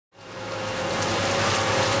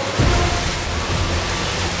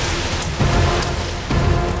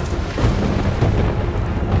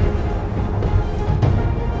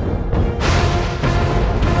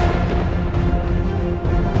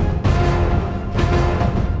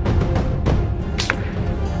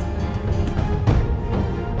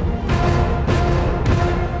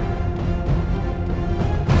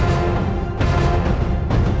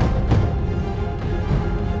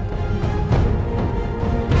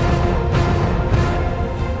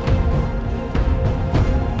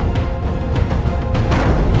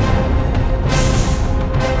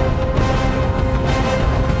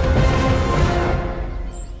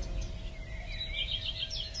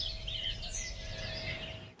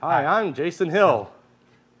Hi, I'm Jason Hill.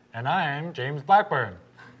 And I'm James Blackburn.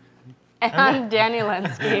 And I'm Danny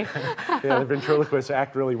Lenski. Yeah, the ventriloquist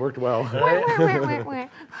act really worked well.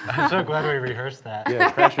 I'm so glad we rehearsed that. Yeah,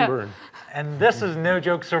 crash and burn. And this is No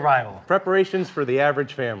Joke Survival. Preparations for the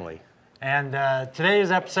average family. And today's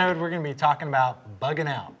episode, we're going to be talking about bugging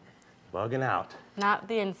out. Bugging out. Not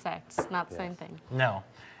the insects, not the same thing. No.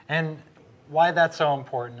 And why that's so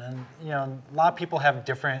important. And, you know, a lot of people have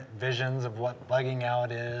different visions of what bugging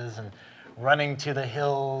out is and running to the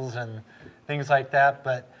hills and things like that.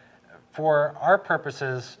 But for our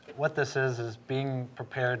purposes, what this is being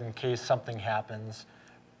prepared in case something happens,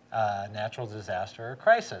 natural disaster or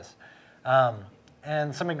crisis.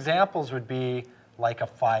 And some examples would be like a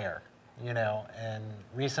fire, you know, and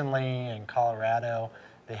recently in Colorado,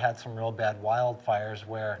 they had some real bad wildfires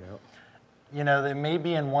where, you know, they may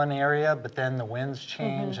be in one area, but then the winds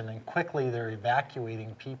change and then quickly they're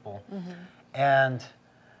evacuating people. And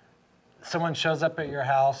someone shows up at your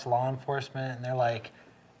house, law enforcement, and they're like,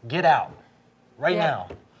 get out right now.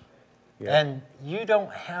 And you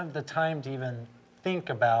don't have the time to even think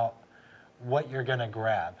about what you're going to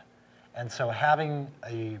grab. And so having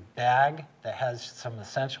a bag that has some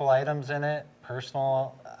essential items in it,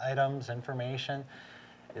 personal items, information,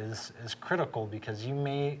 is critical, because you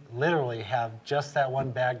may literally have just that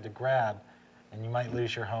one bag to grab and you might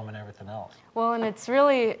lose your home and everything else. Well, and it's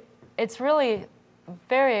really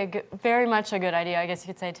very much a good idea, I guess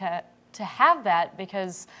you could say, to have that,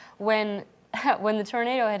 because when the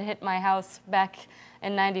tornado had hit my house back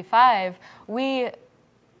in '95, we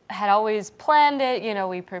had always planned it, you know,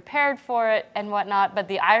 we prepared for it and whatnot, but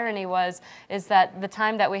the irony is that the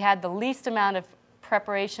time that we had the least amount of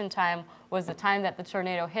preparation time was the time that the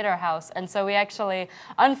tornado hit our house. And so we actually,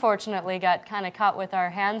 unfortunately, got kind of caught with our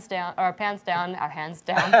pants down,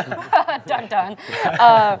 dun dun.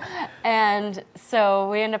 And so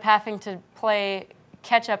we ended up having to play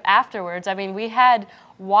catch up afterwards. I mean, we had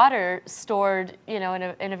water stored, you know,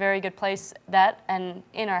 in a very good place and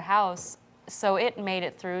in our house, so it made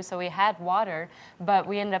it through, so we had water, but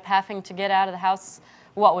we ended up having to get out of the house,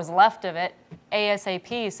 what was left of it,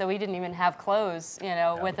 ASAP, so we didn't even have clothes, you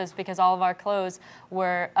know, with us, because all of our clothes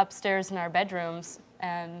were upstairs in our bedrooms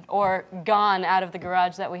or gone out of the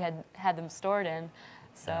garage that we had them stored in.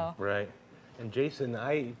 So Right. And Jason,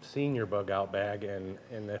 I've seen your bug out bag, and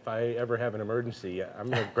if I ever have an emergency, I'm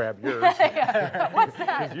going to grab yours. What's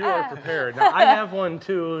that? Because you are prepared. Now, I have one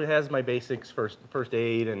too. It has my basics, first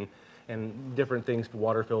aid and different things,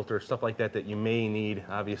 water filter, stuff like that you may need,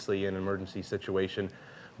 obviously, in an emergency situation.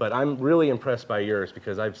 But I'm really impressed by yours,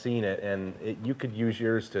 because I've seen it, and you could use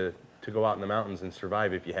yours to go out in the mountains and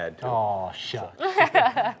survive if you had to. Oh, shucks.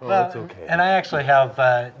 Well, that's okay. And I actually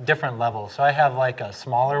have different levels. So I have like a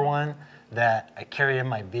smaller one that I carry in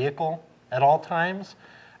my vehicle at all times,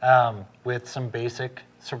 with some basic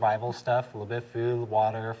survival stuff, a little bit of food,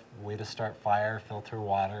 water, way to start fire, filter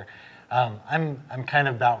water. I'm kind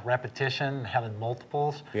of about repetition, having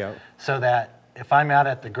multiples, so that if I'm out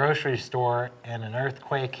at the grocery store and an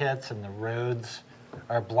earthquake hits and the roads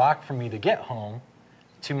are blocked for me to get home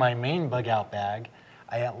to my main bug out bag,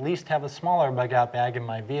 I at least have a smaller bug out bag in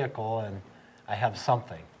my vehicle, and I have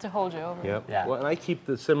something to hold you over. Yeah. Well, and I keep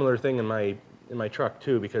the similar thing in my truck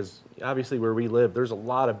too, because obviously where we live, there's a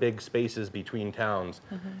lot of big spaces between towns,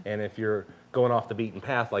 and if you're going off the beaten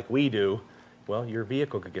path like we do, well, your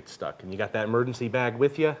vehicle could get stuck, and you got that emergency bag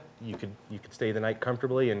with you. You could stay the night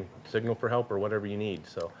comfortably and signal for help or whatever you need.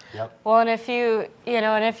 So. Well, and if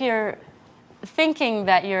you're thinking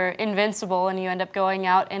that you're invincible and you end up going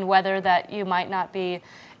out in weather that you might not be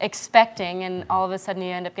expecting, and all of a sudden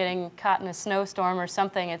you end up getting caught in a snowstorm or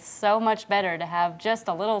something, it's so much better to have just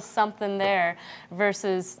a little something there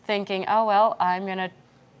versus thinking, oh, well, I'm going to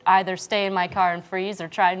either stay in my car and freeze or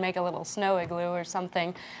try and make a little snow igloo or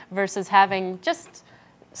something, versus having just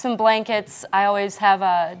some blankets. I always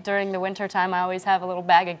have during the winter time, I always have a little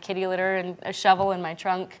bag of kitty litter and a shovel in my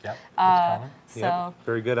trunk.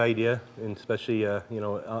 Very good idea, and especially you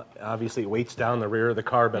know, obviously it weights down the rear of the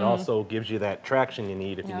car, but also gives you that traction you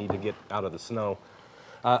need if you need to get out of the snow.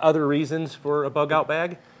 Other reasons for a bug out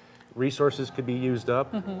bag: resources could be used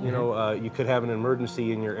up. You know, you could have an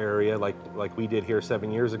emergency in your area, like we did here 7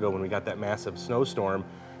 years ago when we got that massive snowstorm.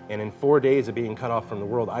 And in 4 days of being cut off from the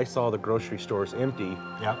world, I saw the grocery stores empty.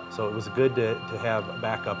 So it was good to have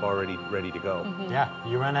backup already ready to go. Yeah,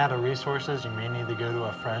 you run out of resources, you may need to go to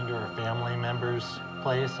a friend or a family member's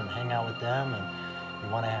place and hang out with them, and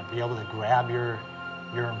you want to be able to grab your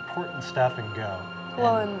important stuff and go.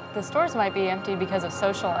 Well, and the stores might be empty because of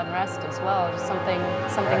social unrest as well, just something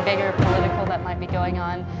bigger, political, that might be going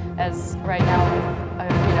on, as right now,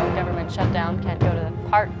 you know, government shutdown, can't go to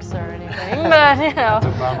parks or anything, but you know. It's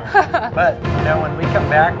a bummer. But you know, when we come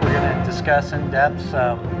back, we're going to discuss in depth.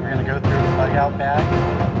 We're going to go through the bug out bag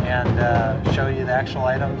and show you the actual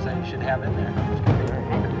items that you should have in there. It's gonna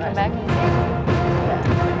be Come nice. back and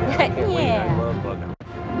see. Can't wait. I Yeah. love bug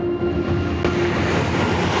out.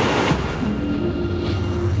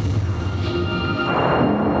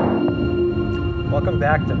 Welcome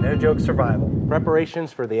back to No Joke Survival.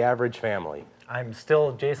 Preparations for the average family. I'm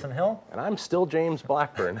still Jason Hill, And I'm still James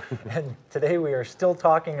Blackburn. and today we are still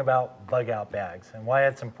talking about bug out bags and why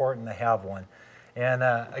it's important to have one. And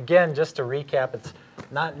again, just to recap, it's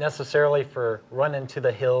not necessarily for running to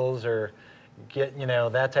the hills or get, you know,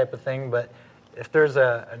 that type of thing, but if there's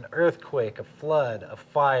an earthquake, a flood, a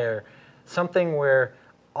fire, something where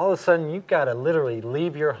all of a sudden you've got to literally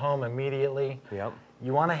leave your home immediately. Yep.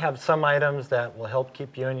 You want to have some items that will help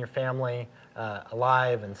keep you and your family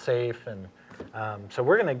alive and safe. And so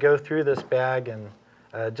we're going to go through this bag and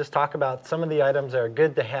just talk about some of the items that are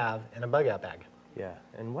good to have in a bug out bag. Yeah.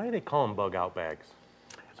 And why do they call them bug out bags?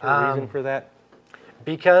 Is there a reason for that?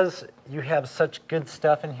 Because you have such good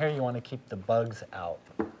stuff in here, you want to keep the bugs out.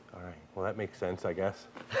 All right. Well, that makes sense, I guess.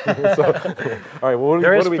 So, all right. Well, what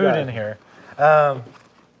There is do we food got in here.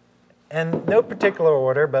 In no particular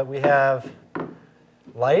order, but we have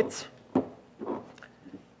lights,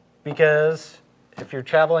 because if you're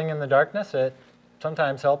traveling in the darkness, it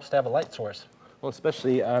sometimes helps to have a light source. Well,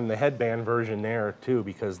 especially on the headband version there too,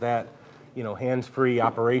 because that, you know, hands-free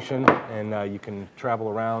operation, and you can travel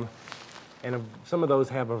around. And some of those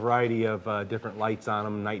have a variety of different lights on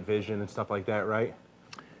them, night vision and stuff like that, right?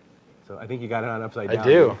 So I think you got it on upside down. I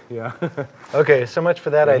do. Yeah. Okay, so much for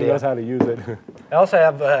that He idea. knows how to use it. I also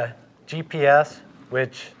have GPS,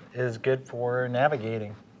 which is good for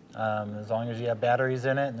navigating. As long as you have batteries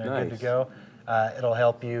in it and they're good Nice. to go, it'll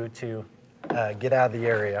help you to get out of the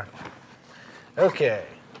area. Okay.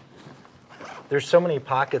 There's so many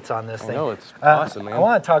pockets on this thing. I know, it's awesome, man. I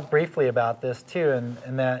want to talk briefly about this too,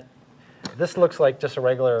 and that this looks like just a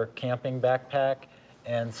regular camping backpack,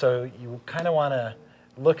 and so you kind of want to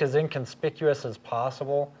look as inconspicuous as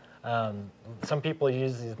possible. Some people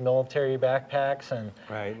use these military backpacks, and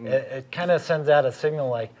Right. it kind of sends out a signal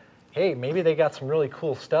like, hey, maybe they got some really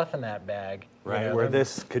cool stuff in that bag. you Right, know, where they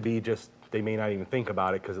this could be just, they may not even think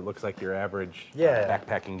about it because it looks like your average Yeah.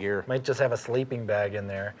 backpacking gear. might just have a sleeping bag in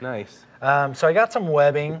there. Nice. So I got some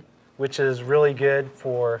webbing, which is really good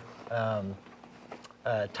for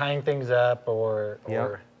tying things up or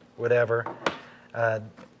Yep. whatever.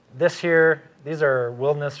 These are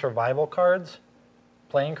wilderness survival cards,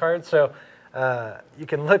 playing cards. So you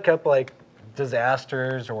can look up like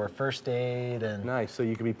disasters or first aid and Nice, so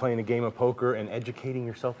you could be playing a game of poker and educating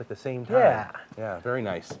yourself at the same time. Yeah. Yeah, very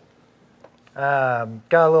nice. got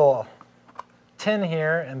a little tin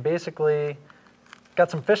here and basically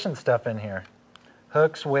got some fishing stuff in here.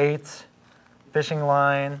 Hooks, weights, fishing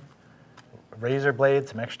line, razor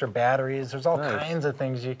blades, some extra batteries. There's all Nice. kinds of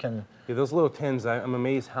things you can. Yeah, those little tins, I'm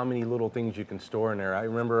amazed how many little things you can store in there. I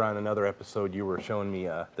remember on another episode you were showing me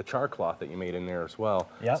the char cloth that you made in there as well.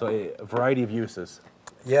 Yep. So a variety of uses.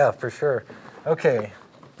 Yeah, for sure. Okay,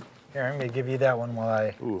 here, I'm gonna give you that one while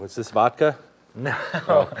I. Ooh, what's this, vodka? No,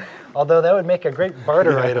 although that would make a great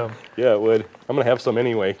barter item. Yeah, it would. I'm gonna have some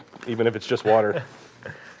anyway, even if it's just water.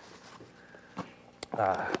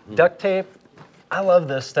 Duct tape. I love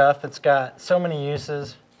this stuff. It's got so many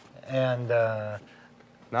uses, and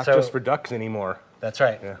Not So- just for ducks anymore. that's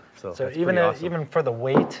right. Yeah, so So that's even pretty awesome. even for the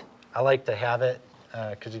weight, I like to have it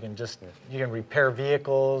because you can repair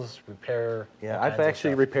vehicles, repair. Yeah, all I've kinds of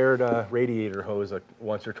actually stuff. repaired a radiator hose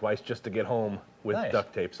once or twice just to get home with Nice.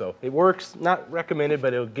 duct tape. So it works. Not recommended,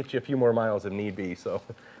 but it'll get you a few more miles if need be. So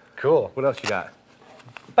Cool. what else you got?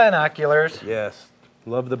 Binoculars. Yes,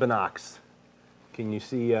 love the binocs. Can you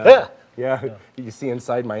see? Yeah. Yeah, you see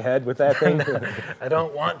inside my head with that thing? I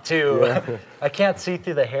don't want to. I can't see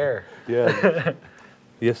through the hair. Yeah.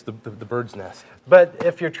 Yes, the bird's nest. But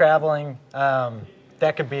if you're traveling,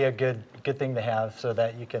 that could be a good thing to have so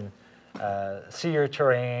that you can see your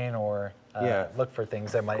terrain or Yeah. look for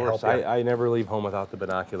things that might Of course, help you. I never leave home without the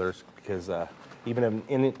binoculars because even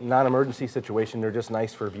in a non-emergency situation, they're just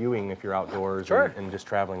nice for viewing if you're outdoors Sure. and just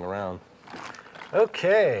traveling around.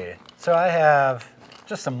 Okay, so I have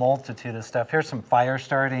just a multitude of stuff. Here's some fire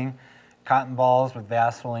starting, cotton balls with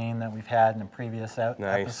Vaseline that we've had in a previous Nice.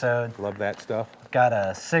 episode. Love that stuff. Got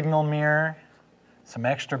a signal mirror, some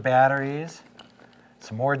extra batteries,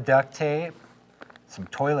 some more duct tape, some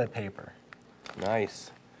toilet paper.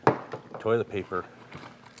 Nice. Toilet paper.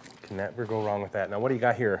 Can never go wrong with that. Now, what do you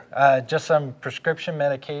got here? Just some prescription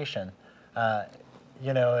medication.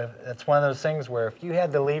 you know, it's one of those things where if you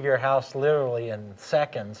had to leave your house literally in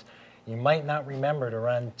seconds, you might not remember to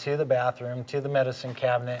run to the bathroom, to the medicine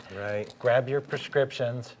cabinet, Right. grab your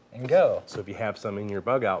prescriptions, and go. So if you have some in your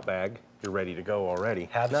bug out bag, you're ready to go already.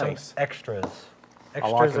 Have nice. some extras. like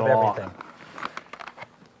Extras it of a lot. everything.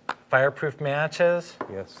 Fireproof matches.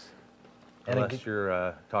 Yes. And Unless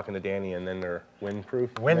you're talking to Danny and then they're windproof.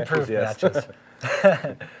 Windproof matches.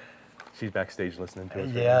 matches. She's backstage listening to us.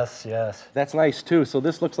 right now. Yes, yes. That's nice too. So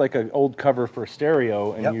this looks like an old cover for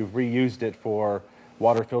stereo, and Yep. you've reused it for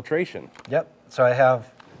water filtration. Yep. So I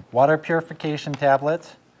have water purification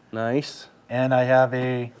tablets, Nice. and I have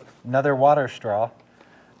another water straw.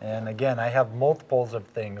 And again, I have multiples of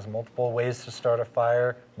things, multiple ways to start a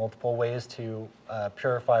fire, multiple ways to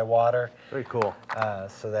purify water, Very cool.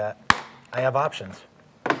 so that I have options.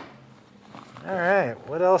 All right,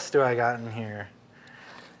 what else do I got in here?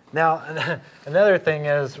 Now, another thing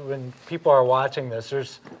is when people are watching this,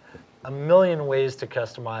 there's a million ways to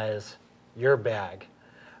customize your bag.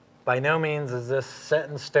 By no means is this set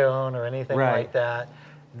in stone or anything Right. like that.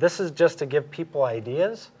 This is just to give people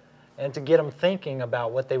ideas and to get them thinking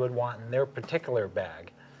about what they would want in their particular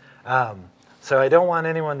bag. So I don't want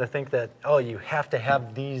anyone to think that, oh, you have to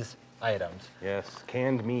have these items. Yes.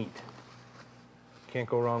 Canned meat. Can't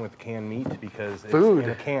go wrong with canned meat because it's Food. in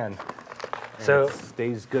a can. And So- it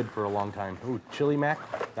stays good for a long time. Ooh, chili mac.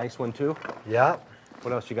 Nice one too. Yep,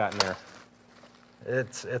 What else you got in there?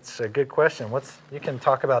 it's a good question. You can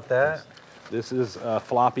talk about that. This is a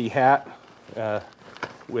floppy hat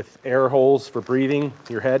with air holes for breathing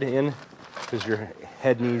your head in, because your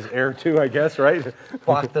head needs air too, I guess, right?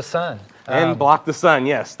 Block the sun. And block the sun,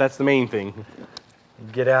 yes, that's the main thing.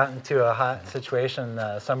 Get out into a hot situation,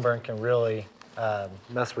 sunburn can really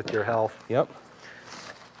mess with your health. Yep,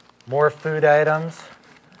 More food items,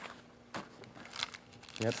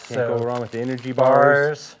 yep, can't So, go wrong with the energy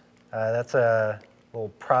bars. bars. That's a little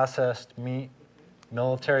processed meat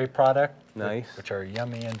military product. Nice. Which are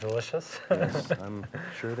yummy and delicious. Yes, I'm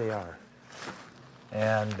sure they are.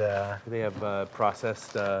 And, They have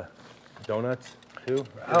processed donuts too.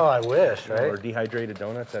 oh, I wish, Or right? dehydrated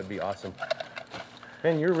donuts, that'd be awesome.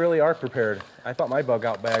 Man, you really are prepared. I thought my bug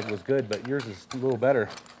out bag was good, but yours is a little better.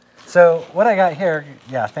 So what I got here,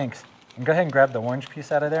 yeah, thanks. And go ahead and grab the orange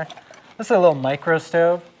piece out of there. This is a little micro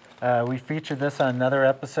stove. We featured this on another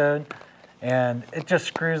episode, and it just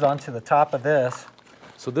screws onto the top of this.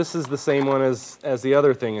 So this is the same one as the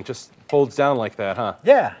other thing. It just folds down like that, huh?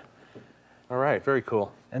 Yeah, All right, very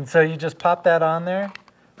cool. and so you just pop that on there,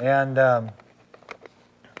 and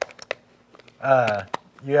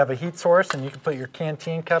you have a heat source, and you can put your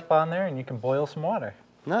canteen cup on there, and you can boil some water.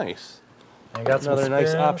 Nice. And you got some Another nice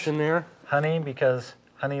spoons, option there. honey, because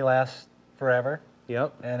honey lasts forever,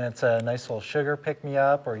 Yep. and it's a nice little sugar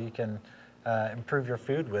pick-me-up, or you can improve your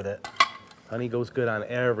food with it. Honey goes good on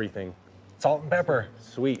everything. Salt and pepper.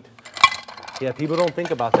 Sweet. Yeah, people don't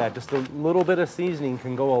think about that. Just a little bit of seasoning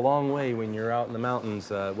can go a long way when you're out in the mountains,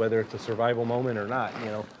 whether it's a survival moment or not. You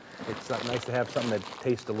know, it's nice to have something that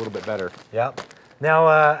tastes a little bit better. Yep. Now,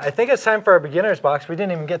 I think it's time for our beginner's box. We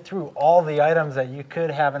didn't even get through all the items that you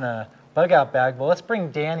could have in a bug out bag, but let's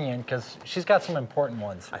bring Danny in because she's got some important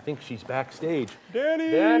ones. I think she's backstage. Danny!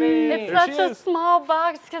 It's such a small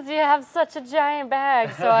box because you have such a giant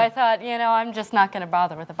bag. So I thought, you know, I'm just not going to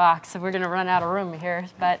bother with a box. So we're going to run out of room here.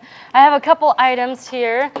 But I have a couple items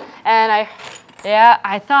here, and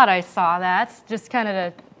I thought I saw that. Just kind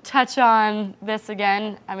of to touch on this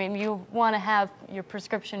again. I mean, you want to have your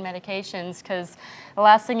prescription medications because the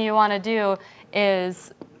last thing you want to do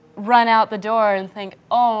is run out the door and think,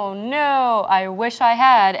 oh no, I wish I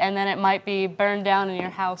had, and then it might be burned down in your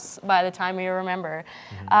house by the time you remember.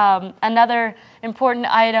 Another important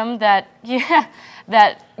item that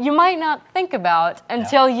you might not think about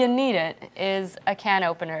until you need it is a can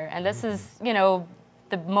opener. And this is, you know,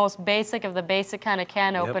 the most basic of the basic kind of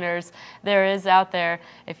can openers there is out there.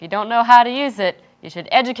 If you don't know how to use it, you should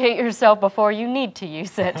educate yourself before you need to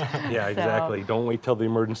use it. Yeah, exactly. Don't wait till the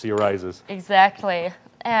emergency arises. Exactly.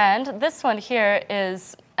 And this one here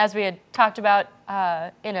is, as we had talked about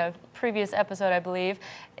in a previous episode, I believe,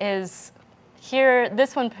 is here,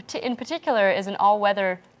 this one in particular is an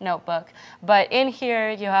all-weather notebook. But in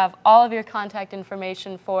here, you have all of your contact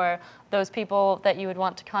information for those people that you would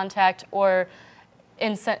want to contact, or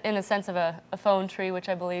in the sense of a phone tree, which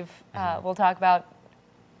I believe we'll talk about.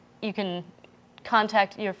 You can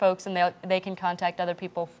contact your folks, and they can contact other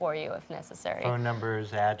people for you if necessary. Phone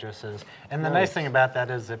numbers, addresses. And the nice thing about that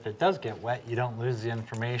is if it does get wet, you don't lose the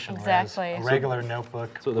information. Exactly. Whereas a regular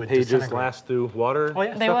notebook So the would pages disintegrate. last through water? Oh,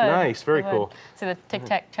 yeah. They Stuff? would. Nice, very They would. cool. See the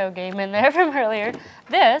tic-tac-toe game in there from earlier.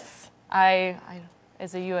 This,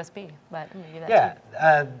 is a USB, but I'm gonna give that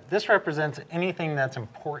Yeah, to you. this represents anything that's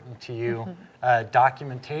important to you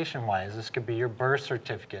documentation-wise. This could be your birth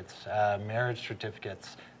certificates, marriage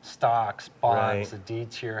certificates, stocks, bonds, the deed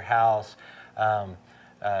to your house,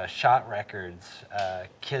 shot records,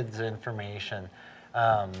 kids information,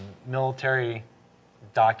 military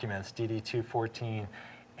documents, DD-214,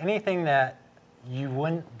 anything that you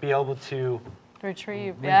wouldn't be able to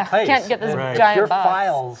Retrieve, replace. can't get this And giant if your box.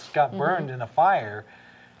 files got burned in a fire,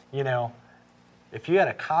 you know, if you had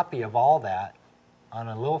a copy of all that on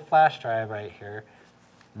a little flash drive right here,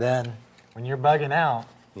 then when you're bugging out,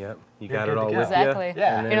 Yep, you You're got good it to all go. with Exactly. you.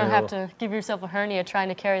 Yeah. You don't have to give yourself a hernia trying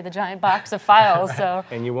to carry the giant box of files. So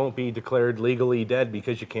And you won't be declared legally dead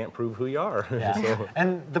because you can't prove who you are. yeah. So,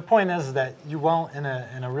 And the point is that you won't, in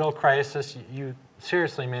a real crisis, you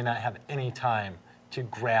seriously may not have any time to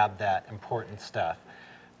grab that important stuff.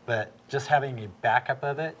 But just having a backup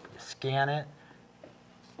of it, scan it,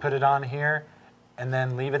 put it on here, and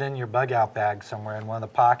then leave it in your bug out bag somewhere in one of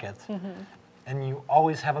the pockets. And you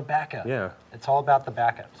always have a backup. Yeah. It's all about the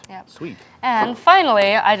backups. Yep. sweet. And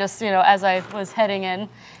finally, I just, as I was heading in,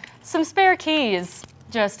 some spare keys,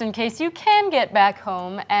 just in case you can get back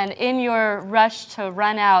home and in your rush to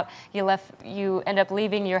run out, you end up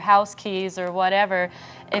leaving your house keys or whatever.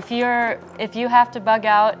 If you have to bug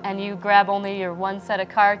out and you grab only your one set of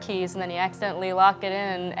car keys and then you accidentally lock it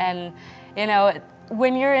in, and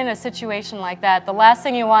when you're in a situation like that, the last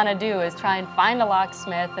thing you want to do is try and find a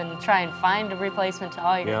locksmith and try and find a replacement to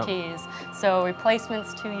all your keys. So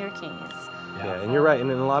replacements to your keys. Yeah, and you're right. And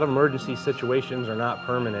in a lot of emergency situations are not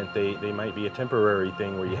permanent. They might be a temporary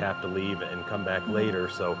thing where you have to leave and come back later.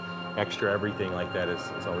 So extra everything like that is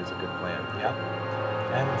always a good plan. Yep.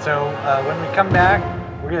 And so when we come back,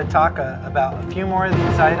 we're going to talk about a few more of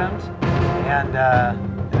these items and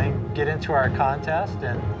then get into our contest.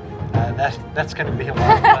 And that's going to be a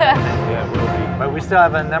lot of fun. Yeah, it will be. But we still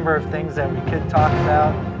have a number of things that we could talk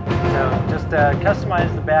about. So just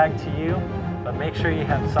customize the bag to you, but make sure you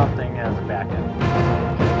have something as a backup.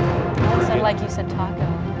 I said, like you said, taco.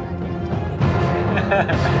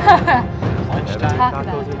 Lunchtime. Talk Tacos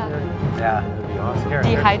about in taco. there? Yeah. That'd be awesome. Here.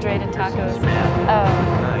 Dehydrated Here's some tacos. spam.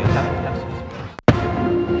 Oh. Nice.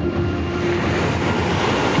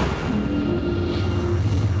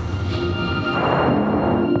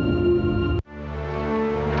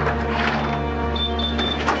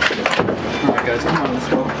 All right, guys, come on, let's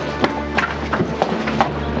go.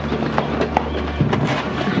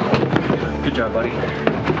 Good job, buddy.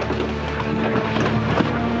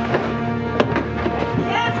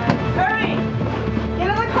 Yes, hurry! Get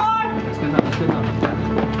in the car! That's good enough, that's good enough.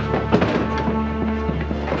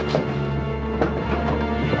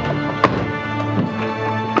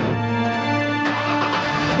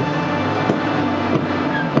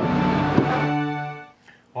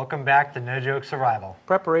 Welcome back to No Joke Survival.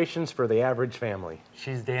 Preparations for the average family.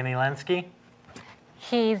 She's Danny Lenski.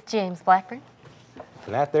 He's James Blackburn.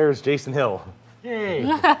 And that there is Jason Hill. Yay! Good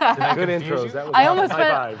intros. That was I awesome. almost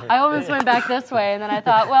High I almost went back this way, and then I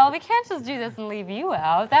thought, well, we can't just do this and leave you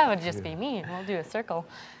out. That would just be mean. We'll do a circle.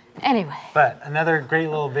 Anyway. But another great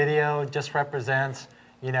little video just represents,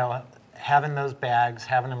 having those bags,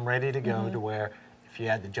 having them ready to go to where if you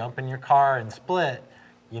had to jump in your car and split,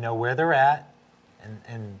 you know where they're at,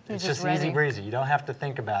 and it's just just easy ready. breezy. You don't have to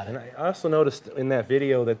think about And it. I also noticed in that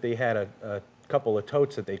video that they had a couple of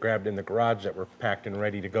totes that they grabbed in the garage that were packed and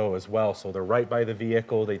ready to go as well. So they're right by the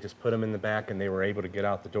vehicle. They just put them in the back and they were able to get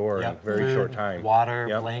out the door in a Yep, very food, short time. Water,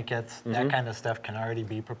 Yep. blankets, that kind of stuff can already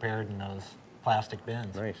be prepared in those plastic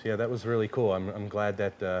bins. Nice. Yeah, that was really cool. I'm glad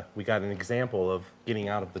that we got an example of getting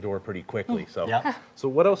out of the door pretty quickly. So, Yep. so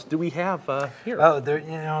what else do we have here? Oh,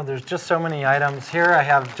 there's just so many items. Here I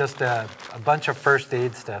have just a bunch of first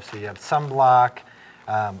aid stuff. So you have sunblock,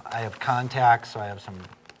 I have contacts, so I have some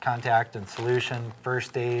contact and solution,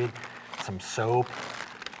 first aid, some soap.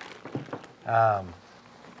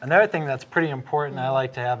 Another thing that's pretty important I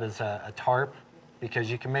like to have is a tarp,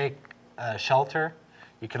 because you can make a shelter.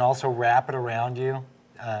 You can also wrap it around you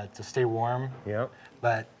to stay warm. Yep.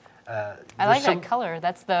 But I like that color.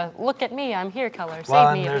 That's the look at me, I'm here color. Save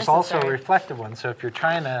well, me and if there's also a necessary. reflective one. So if you're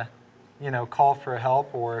trying to, call for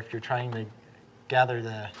help, or if you're trying to gather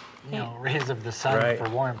the, rays of the sun Right. for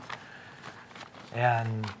warmth,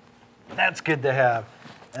 and that's good to have.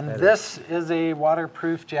 And this is a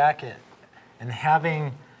waterproof jacket, and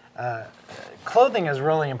having clothing is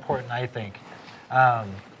really important, I think,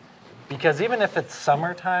 because even if it's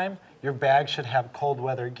summertime, your bag should have cold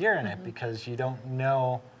weather gear in it, because you don't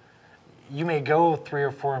know. You may go 3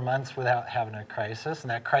 or 4 months without having a crisis,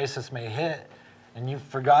 and that crisis may hit, and you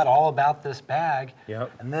forgot all about this bag.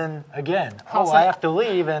 Yep. And then again, Also- I have to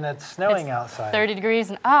leave and it's snowing It's outside. 30 degrees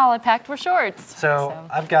and all I packed were shorts. So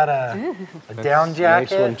I've got a down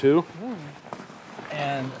jacket. Nice one too.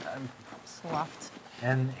 And Soft.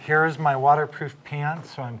 And here's my waterproof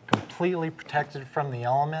pants, so I'm completely protected from the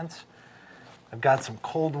elements. I've got some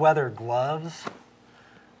cold weather gloves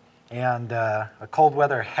and a cold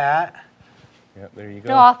weather hat. Yep, there you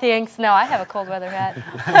go. Oh, thanks. No, I have a cold weather hat.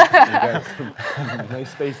 You got some nice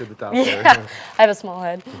space at the top Yeah, there. I have a small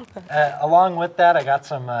head. Along with that, I got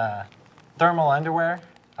some thermal underwear,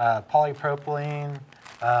 polypropylene.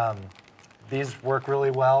 These work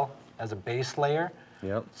really well as a base layer.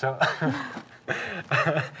 Yep. So,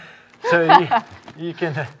 so you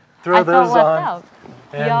can throw I those felt left on out.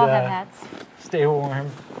 and Y'all have hats. stay warm.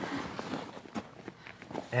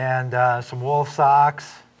 And some wool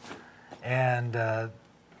socks. And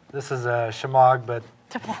this is a shamog, but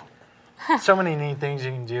so many neat things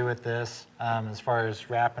you can do with this as far as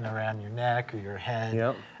wrapping around your neck or your head.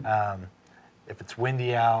 Yep. If it's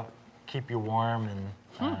windy out, keep you warm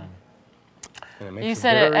and And it makes You a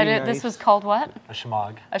said it, very and this nice- was called what? a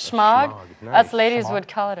shamog. A schmog? schmog, Us ladies Schmog. would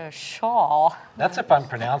call it a shawl. That's if I'm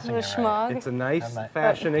pronouncing A it right. schmog? It's a nice might-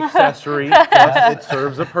 fashion accessory, plus it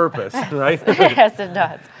serves a purpose, right? Yes, it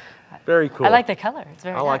does. Very cool. I like the color. It's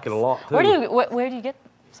very I like nice. it a lot, Where too. where do you get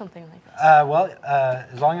something like this? Well,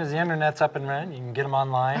 as long as the internet's up and running, you can get them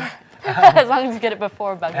online. As long as you get it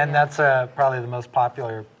before bugging And you. that's probably the most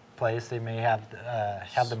popular place. They may have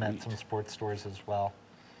them at some sports stores as well.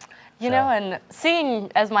 You know, and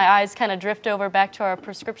seeing as my eyes kind of drift over back to our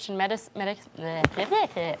prescription medicine Good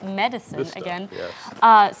stuff, again,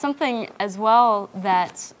 yes. something as well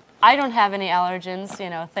that I don't have any allergens, you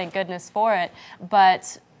know, thank goodness for it,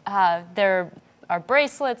 but there are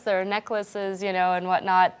bracelets, there are necklaces, you know, and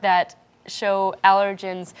whatnot that show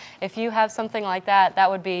allergens. If you have something like that, that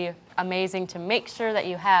would be amazing to make sure that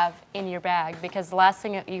you have in your bag, because the last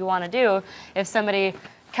thing that you want to do if somebody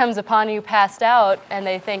comes upon you passed out and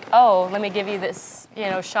they think, oh, let me give you this, you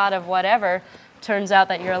know, shot of whatever, turns out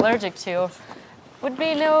that you're allergic to, would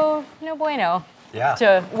be no bueno. Yeah.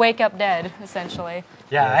 To wake up dead, essentially.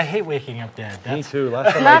 Yeah, I hate waking up dead. Me That's, too.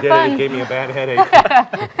 Last time I Not did fun. it gave me a bad headache.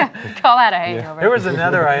 Call that a hangover. there was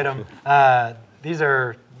another item. These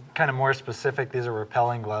are kind of more specific. These are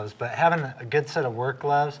repelling gloves, but having a good set of work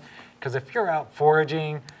gloves, because if you're out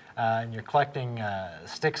foraging and you're collecting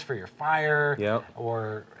sticks for your fire, Yep.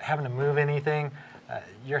 or having to move anything,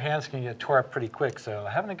 your hands can get tore up pretty quick. So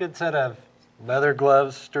having a good set of leather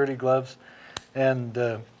gloves, sturdy gloves, and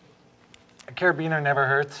a carabiner never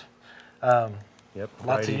hurts. Yep. Lots of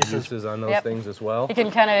variety of uses. uses on those Yep. things as well. You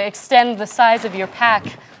can kind of extend the size of your pack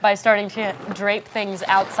by starting to drape things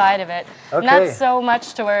outside of it. Okay. Not so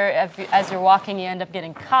much to where as you're walking you end up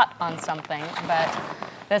getting caught on something, but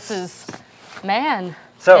this is, man,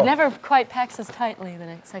 So- it never quite packs as tightly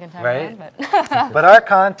the second time Right. around. But But our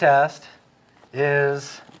contest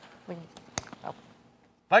is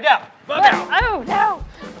bug out. Oh, no!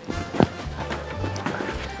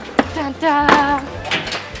 Dun, dun.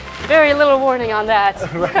 Very little warning on that.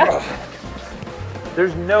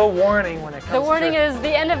 There's no warning when it comes The warning to is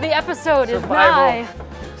the end of the episode is survival nigh.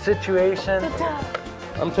 situation.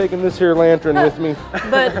 I'm taking this here lantern with me.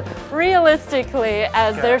 But realistically,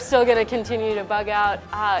 as they're still going to continue to bug out,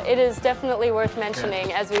 it is definitely worth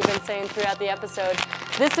mentioning, as we've been saying throughout the episode,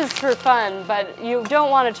 this is for fun, but you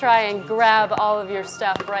don't want to try and grab all of your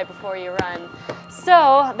stuff right before you run.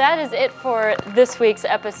 So that is it for this week's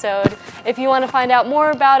episode. If you want to find out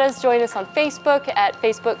more about us, join us on Facebook at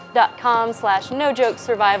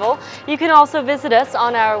facebook.com/nojokesurvival. You can also visit us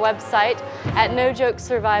on our website at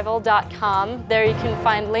nojokesurvival.com. There you can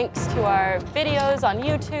find links to our videos on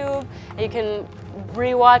YouTube. You can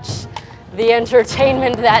rewatch the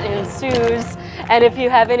entertainment that ensues. And if you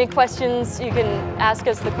have any questions, you can ask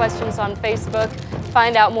us the questions on Facebook.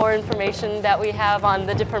 Find out more information that we have on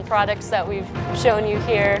the different products that we've shown you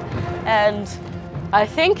here. And I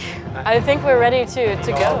think we're ready to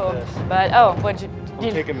go. this. But oh, what'd I'm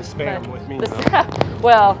you taking the spam with me.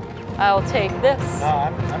 well, I'll take this. No,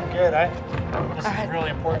 I'm good. This is really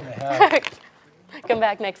important to have. Come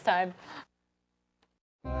back next time.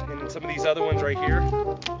 And some of these other ones right here,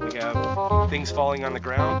 we have things falling on the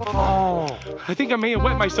ground. Oh, I think I may have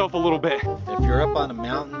wet myself a little bit. If you're up on a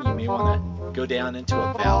mountain, you may want to go down into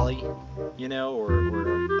a valley, you know, or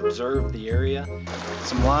observe the area.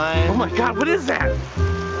 Some lime. Oh my God, what is that?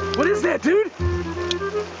 What is that, dude?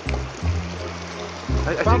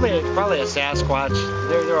 I Probably a Sasquatch.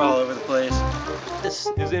 They're all over the place. This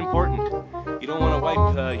is important. You don't want to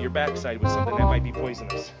wipe your backside with something that might be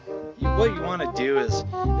poisonous. what you want to do is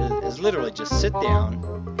literally just sit down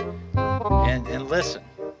and listen.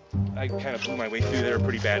 I kind of blew my way through there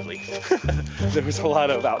pretty badly. There was a lot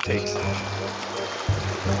of outtakes.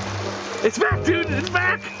 It's back, dude! It's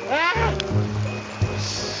back! Ah!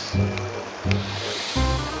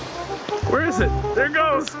 Where is it? There it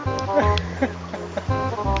goes!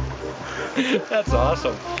 That's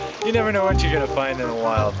awesome. You never know what you're going to find in the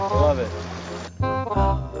wild. I love it.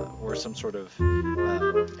 Or some sort of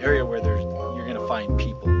area where you're going to find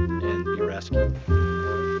people and be rescued.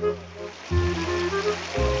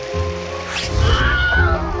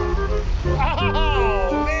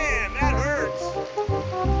 Oh, man, that hurts!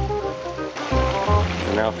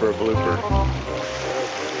 And now for a blooper.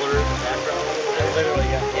 I literally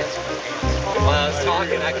got ants in my pants. While I was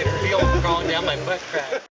talking, I could feel them crawling down my butt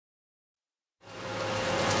crack.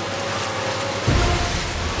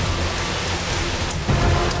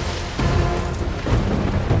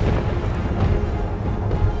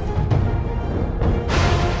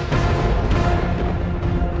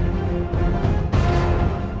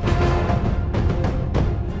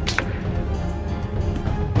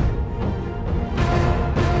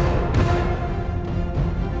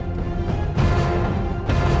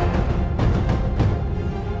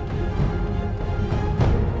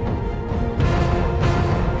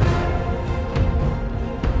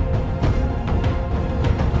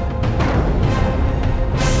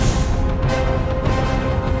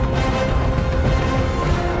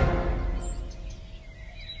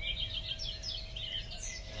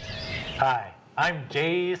 Hi, I'm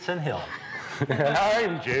Jason Hill. And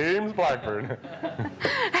I'm James Blackburn.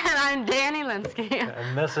 And I'm Danny Linsky.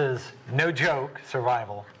 And this is No Joke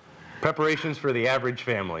Survival. Preparations for the average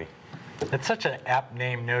family. It's such an apt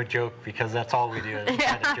name, No Joke, because that's all we do is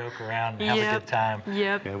kind of joke around and have a good time.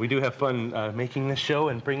 Yep. Yeah, we do have fun making this show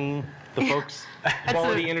and bringing the folks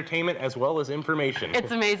quality entertainment as well as information.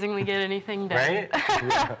 It's amazing we get anything done. Right?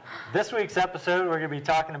 Yeah. This week's episode, we're going to be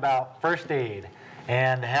talking about first aid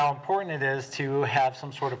and how important it is to have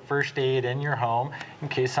some sort of first aid in your home in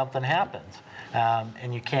case something happens.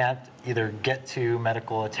 And you can't either get to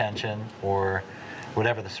medical attention or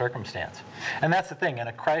whatever the circumstance. And that's the thing, in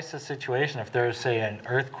a crisis situation, if there's, say, an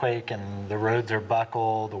earthquake and the roads are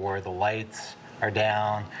buckled or the lights are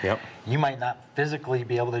down, Yep. you might not physically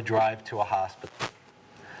be able to drive to a hospital.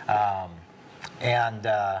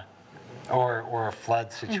 Or a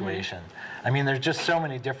flood situation. I mean, there's just so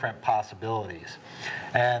many different possibilities.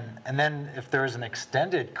 And then if there's an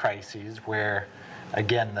extended crisis where,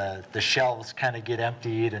 again, the shelves kind of get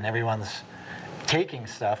emptied and everyone's taking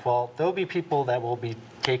stuff, well, there'll be people that will be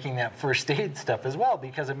taking that first aid stuff as well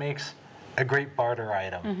because it makes a great barter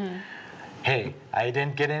item. Hey, I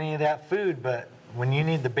didn't get any of that food, but when you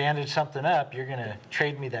need to bandage something up, you're going to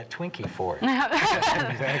trade me that Twinkie for it.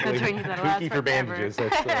 Exactly. Twinkies that'll last Twinkie for forever. bandages.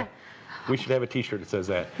 That's, we should have a T-shirt that says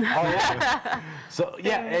that. Oh, yeah. So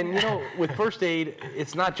yeah, and you know, with first aid,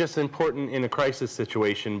 it's not just important in a crisis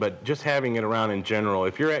situation, but just having it around in general.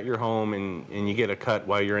 If you're at your home and you get a cut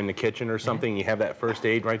while you're in the kitchen or something, you have that first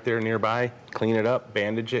aid right there nearby, clean it up,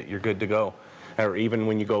 bandage it, you're good to go. Or even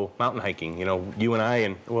when you go mountain hiking, you know, you and I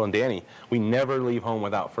and Danny, we never leave home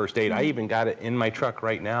without first aid. I even got it in my truck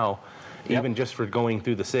right now. Even just for going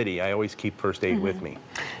through the city, I always keep first aid with me.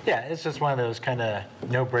 Yeah, it's just one of those kind of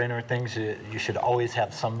no-brainer things. You should always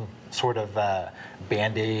have some sort of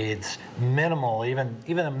Band-Aids, minimal, even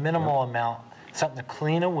a minimal amount, something to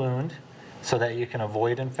clean a wound so that you can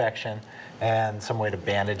avoid infection, and some way to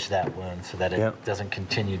bandage that wound so that it doesn't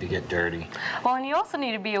continue to get dirty. Well, and you also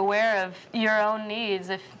need to be aware of your own needs.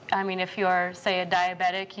 If you are, say, a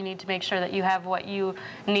diabetic, you need to make sure that you have what you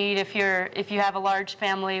need. If you have a large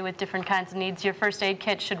family with different kinds of needs, your first aid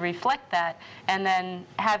kit should reflect that. And then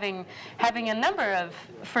having a number of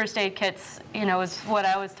first aid kits, you know, is what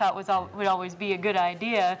I was taught would always be a good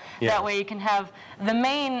idea. Yeah. That way you can have the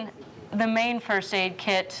main first aid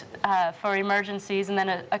kit for emergencies, and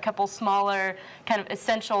then a couple smaller kind of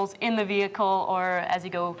essentials in the vehicle or as you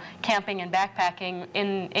go camping and backpacking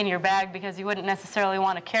in your bag, because you wouldn't necessarily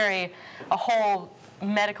want to carry a whole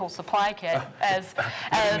medical supply kit as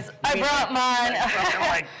I brought mine.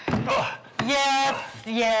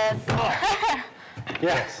 Yes.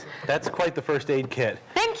 Yes, that's quite the first aid kit.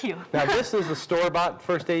 Thank you. Now this is a store-bought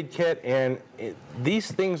first aid kit, and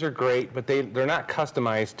these things are great, but they're not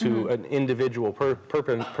customized to an individual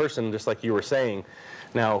person, just like you were saying.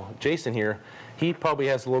 Now Jason here, he probably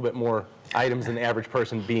has a little bit more items than the average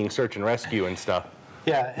person, being search and rescue and stuff.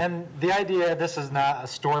 Yeah, and the idea, this is not a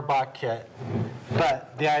store-bought kit,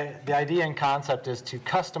 but the idea and concept is to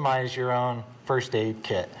customize your own first aid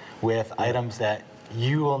kit with items that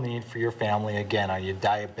you will need for your family. Again, are you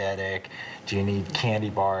diabetic? Do you need candy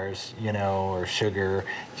bars, you know, or sugar?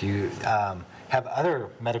 Do you have other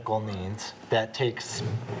medical needs that take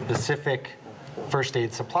specific first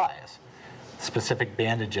aid supplies, specific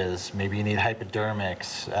bandages? Maybe you need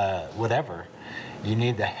hypodermics, whatever. You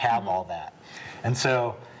need to have all that. And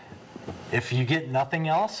so if you get nothing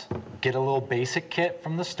else, get a little basic kit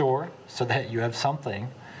from the store so that you have something.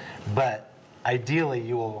 But ideally,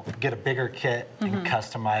 you will get a bigger kit and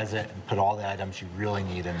customize it and put all the items you really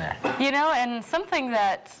need in there. You know, and something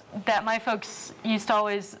that my folks used to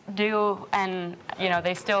always do, and you know,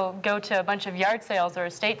 they still go to a bunch of yard sales or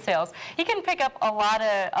estate sales. You can pick up a lot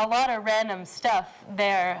of random stuff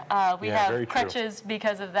there. We have crutches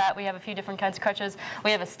because of that. We have a few different kinds of crutches.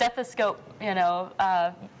 We have a stethoscope, you know,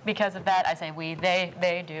 because of that. I say we,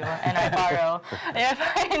 they do, and I borrow if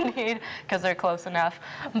I need, because they're close enough.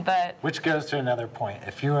 But which goes to another point.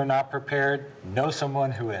 If you are not prepared, know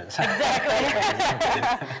someone who is.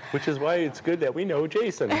 Exactly. Which is why it's good that we know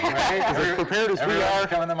Jason. Right? As prepared as we are,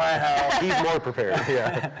 coming to my house. he's more prepared.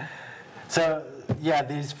 Yeah. So yeah,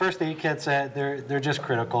 these first aid kits, they're just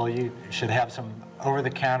critical. You should have some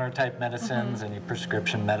over-the-counter type medicines and your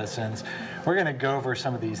prescription medicines. We're going to go over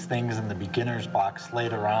some of these things in the beginner's box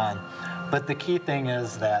later on. But the key thing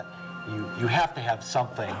is that you have to have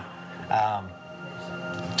something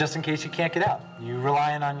just in case you can't get out. You're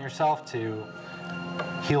relying on yourself to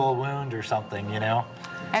heal a wound or something, you know?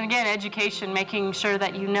 And again, education, making sure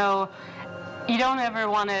that you know you don't ever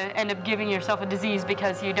want to end up giving yourself a disease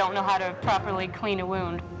because you don't know how to properly clean a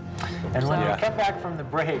wound. And when we come back from the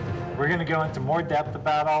break, we're going to go into more depth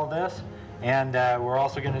about all this, and we're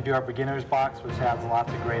also going to do our beginner's box, which has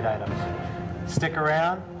lots of great items. Stick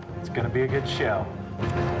around. It's going to be a good show.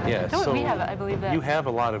 Yeah, so we have, I believe that. You have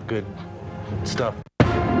a lot of good stuff.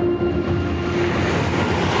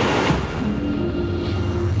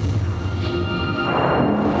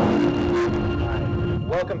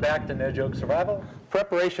 Welcome back to No Joke Survival.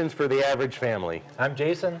 Preparations for the average family. I'm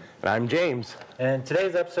Jason. And I'm James. And in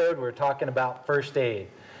today's episode, we're talking about first aid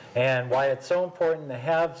and why it's so important to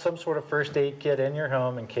have some sort of first aid kit in your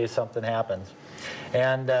home in case something happens.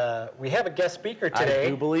 And we have a guest speaker today. I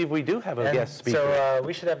do believe we do have a guest speaker. So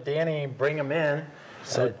we should have Danny bring him in.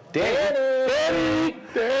 So Danny!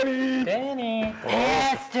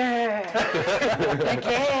 Pastor! The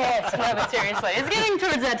guest! No, but seriously, it's getting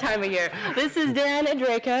towards that time of year. This is Dan and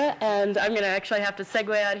Draka, and I'm going to actually have to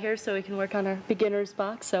segue out here so we can work on our beginner's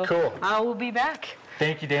box. So cool. I will be back.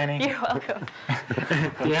 Thank you, Danny. You're welcome.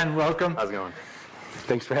 Dan, welcome. How's it going?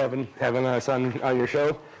 Thanks for having us on your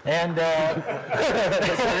show. And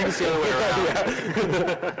It's the other way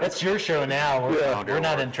around. it's your show now. We're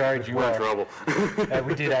not in charge. You We're are. in trouble.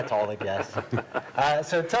 We do that to all the guests.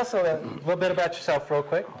 So tell us a little bit about yourself real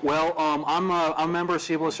quick. Well, I'm a member of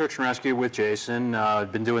Seaboard Search and Rescue with Jason.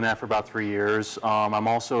 I've been doing that for about 3 years. I'm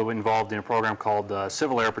also involved in a program called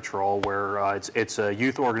Civil Air Patrol, where it's a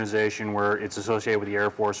youth organization where it's associated with the Air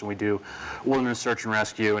Force, and we do wilderness search and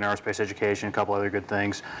rescue and aerospace education, a couple other good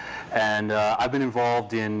things. And I've been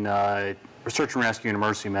involved in research and rescue and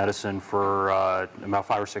emergency medicine for about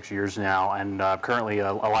 5 or 6 years now, and currently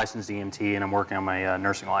a licensed EMT, and I'm working on my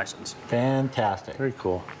nursing license. Fantastic. Very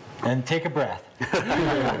cool. And take a breath.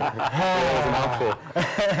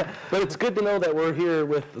 But it's good to know that we're here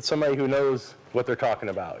with somebody who knows what they're talking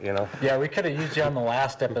about, you know? Yeah, we could have used you on the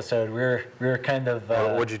last episode. We were kind of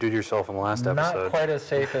What'd you do to yourself in the last episode? not quite as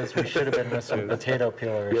safe as we should have been with some potato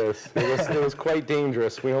peelers. Yes, it was quite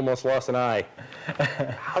dangerous. We almost lost an eye.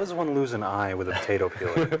 How does one lose an eye with a potato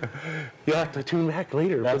peeler? You'll have to tune back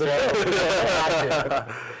later. That's for the right.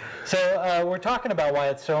 So we're talking about why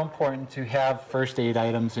it's so important to have first aid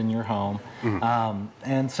items in your home.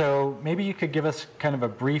 And so maybe you could give us kind of a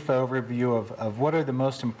brief overview of what are the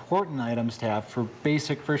most important items to have for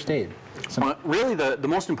basic first aid. Well, really, the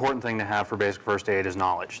most important thing to have for basic first aid is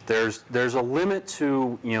knowledge. There's a limit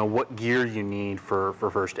to what gear you need for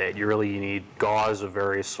first aid. You need gauze of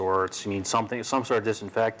various sorts. You need some sort of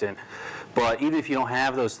disinfectant. But even if you don't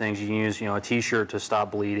have those things, you can use a T-shirt to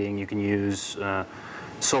stop bleeding. You can use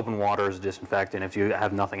soap and water as a disinfectant if you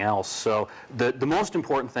have nothing else. So the most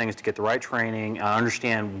important thing is to get the right training,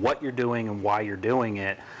 understand what you're doing and why you're doing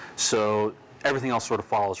it, so everything else sort of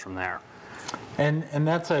follows from there. And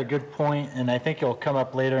that's a good point, and I think it'll come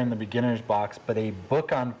up later in the beginner's box, but a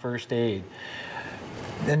book on first aid.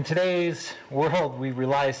 In today's world, we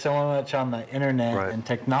rely so much on the internet and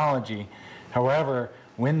technology. However,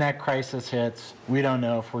 when that crisis hits, we don't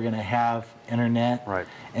know if we're going to have internet,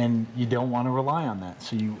 and you don't want to rely on that.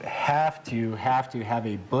 So you have to have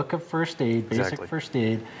a book of first aid, basic first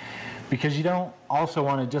aid, because you don't also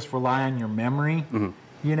want to just rely on your memory,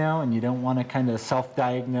 you know, and you don't want to kind of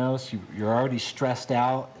self-diagnose. You're already stressed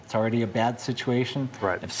out. It's already a bad situation.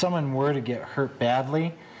 Right. If someone were to get hurt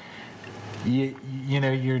badly, you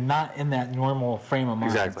know, you're not in that normal frame of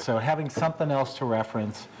mind. Exactly. So having something else to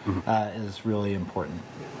reference is really important.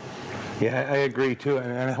 Yeah, I agree too.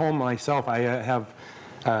 And at home myself, I have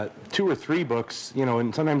 2 or 3 books, you know,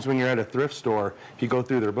 and sometimes when you're at a thrift store, if you go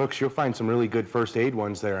through their books, you'll find some really good first aid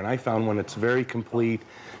ones there. And I found one that's very complete,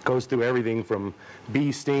 goes through everything from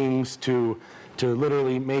bee stings to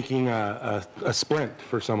literally making a splint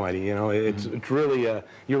for somebody. You know, it's really,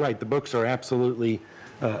 you're right, the books are absolutely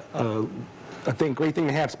great thing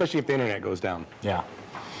to have, especially if the internet goes down. Yeah.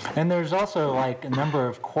 And there's also like a number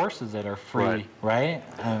of courses that are free, right?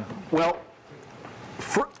 Well,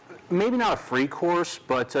 maybe not a free course,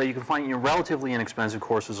 but you can find relatively inexpensive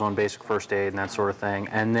courses on basic first aid and that sort of thing.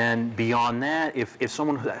 And then beyond that, if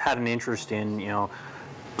someone had an interest in, you know,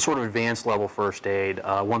 sort of advanced level first aid,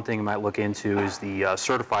 one thing you might look into is the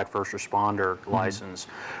certified first responder license,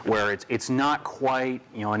 where it's not quite,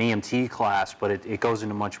 you know, an EMT class, but it goes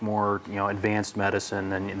into much more, you know, advanced medicine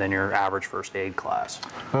than your average first aid class.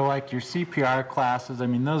 But like your CPR classes, I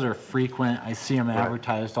mean, those are frequent. I see them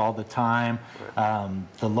advertised all the time.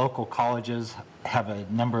 The local colleges have a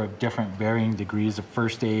number of different varying degrees of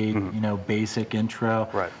first aid, you know, basic, intro.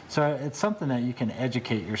 So it's something that you can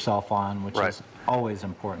educate yourself on, which is always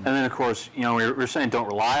important. And then, of course, you know, we're saying don't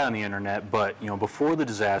rely on the internet, but, you know, before the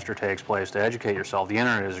disaster takes place, to educate yourself, the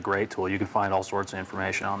internet is a great tool. You can find all sorts of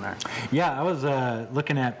information on there. Yeah, I was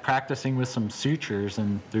looking at practicing with some sutures,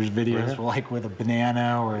 and there's videos like with a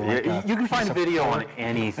banana or like you can find a video on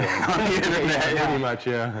anything on the internet. Pretty much,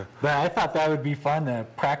 yeah. But I thought that would be fun to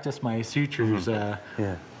practice my sutures.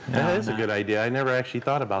 That is a good idea. I never actually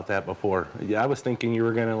thought about that before. Yeah, I was thinking you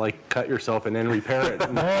were going to like cut yourself and then repair it.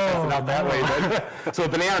 No, not that way. But, so a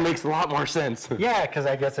banana makes a lot more sense. Yeah, because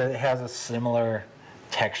I guess it has a similar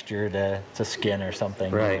texture to skin or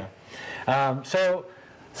something. Right. You know? So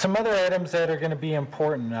some other items that are going to be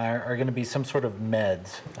important are going to be some sort of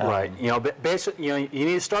meds. Right. You know, basically, you know, you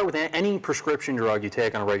need to start with any prescription drug you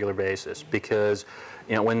take on a regular basis, because,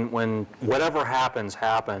 you know, when whatever happens,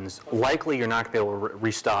 likely you're not going to be able to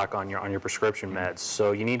restock on your prescription meds.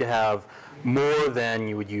 So you need to have more than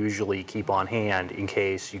you would usually keep on hand in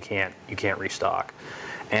case you can't restock.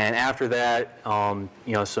 And after that,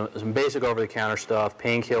 you know, some basic over-the-counter stuff,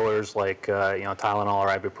 painkillers like you know, Tylenol or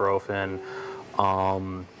ibuprofen.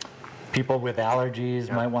 People with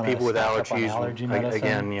allergies might want to stock up on allergy medicine.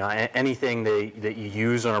 Again, you know, anything that you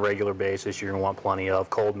use on a regular basis, you're going to want plenty of.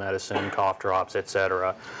 Cold medicine, cough drops,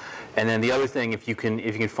 etc. And then the other thing, if you can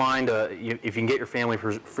find if you can get your family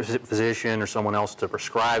physician or someone else to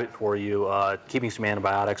prescribe it for you, keeping some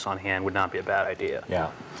antibiotics on hand would not be a bad idea.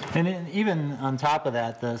 Yeah, and even on top of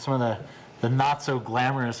that, some of the not so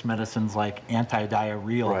glamorous medicines like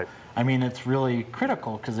anti-diarrheal. Right. I mean, it's really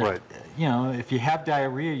critical because you know, if you have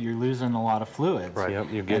diarrhea, you're losing a lot of fluids. Right.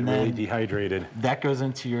 Yep, you get really dehydrated. That goes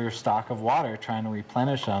into your stock of water, trying to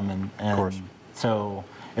replenish them, and so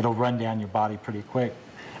it'll run down your body pretty quick.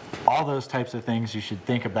 All those types of things you should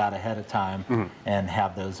think about ahead of time and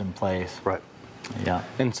have those in place. Right. Yeah.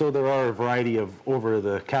 And so there are a variety of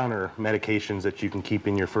over-the-counter medications that you can keep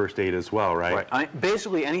in your first aid as well, right? Right.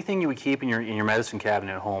 Basically, anything you would keep in your medicine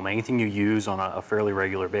cabinet at home, anything you use on a fairly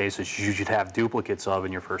regular basis, you should have duplicates of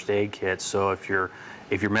in your first aid kit. So if your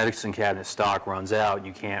medicine cabinet stock runs out and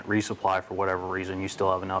you can't resupply for whatever reason, you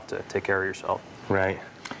still have enough to take care of yourself. Right.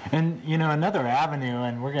 And, you know, another avenue,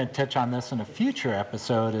 and we're going to touch on this in a future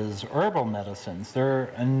episode, is herbal medicines. There are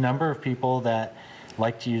a number of people that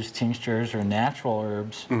like to use tinctures or natural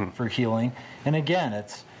herbs for healing. And again,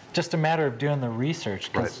 it's just a matter of doing the research,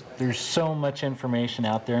 because there's so much information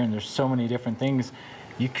out there and there's so many different things.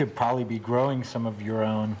 You could probably be growing some of your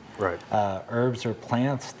own herbs or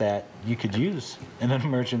plants that you could use in an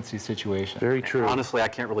emergency situation. Very true. Honestly, I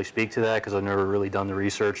can't really speak to that because I've never really done the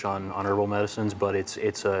research on herbal medicines, but it's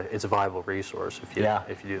a viable resource if you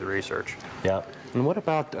do the research. Yeah. And what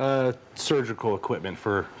about surgical equipment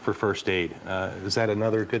for first aid? Is that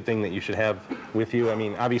another good thing that you should have with you? I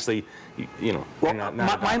mean, obviously, you know. Well,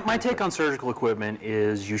 my take on surgical equipment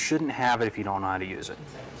is you shouldn't have it if you don't know how to use it.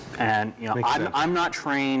 And, you know, I'm not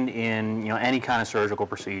trained in, you know, any kind of surgical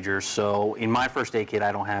procedures, so in my first aid kit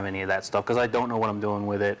I don't have any of that stuff because I don't know what I'm doing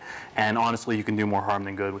with it, and honestly you can do more harm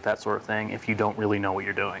than good with that sort of thing if you don't really know what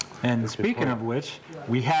you're doing. And speaking of which,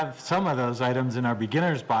 we have some of those items in our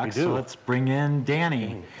beginner's box, so let's bring in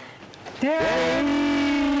Danny.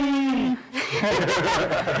 Danny!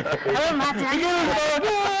 Oh, my beginner's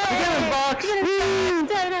box!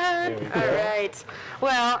 All right. right.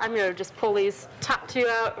 Well, I'm going to just pull these top two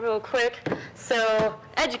out real quick. So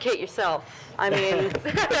educate yourself. I mean,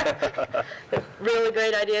 really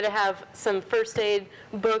great idea to have some first aid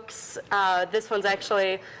books. This one's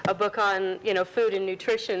actually a book on, food and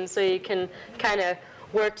nutrition, so you can kind of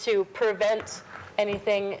work to prevent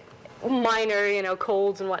anything minor,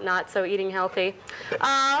 colds and whatnot, so eating healthy.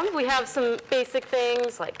 We have some basic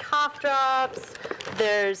things like cough drops.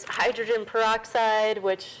 There's hydrogen peroxide,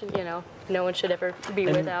 which, no one should ever be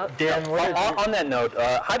without. Dan, On that note,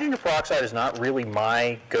 hydrogen peroxide is not really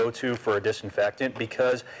my go-to for a disinfectant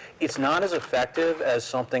because it's not as effective as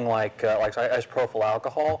something like isopropyl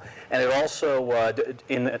alcohol, and it also,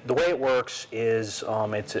 the way it works is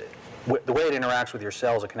the way it interacts with your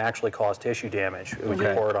cells, it can actually cause tissue damage when you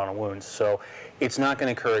pour it on a wound. So it's not going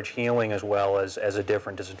to encourage healing as well as a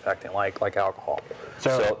different disinfectant like alcohol.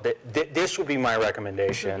 So this would be my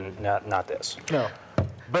recommendation, not this. No.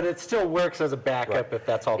 But it still works as a backup if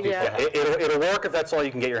that's all people have. It'll work if that's all you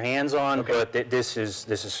can get your hands on, but this is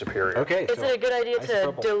superior. Okay. Is it a good idea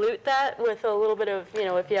to dilute that with a little bit of,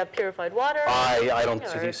 if you have purified water? I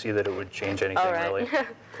don't see that it would change anything really.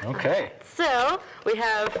 Okay. So we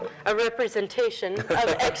have a representation of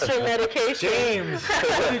extra medication. James,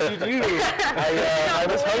 what did you do? I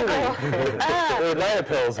was hungry. There were diet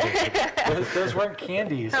pills. Those weren't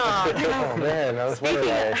candies. Oh man, I was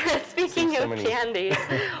wondering. Speaking of candies,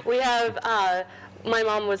 we have. My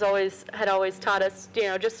mom had always taught us,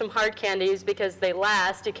 just some hard candies because they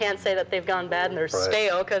last. You can't say that they've gone bad and they're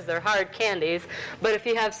stale because they're hard candies. But if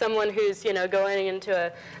you have someone who's, going into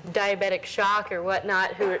a diabetic shock or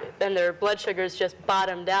whatnot, and their blood sugar's just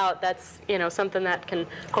bottomed out, that's, something that can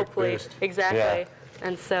hopefully, exactly.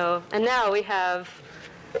 Yeah. And now we have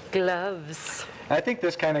gloves. I think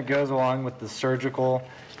this kind of goes along with the surgical,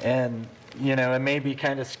 and, it may be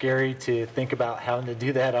kind of scary to think about having to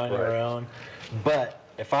do that on your own. But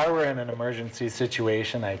if I were in an emergency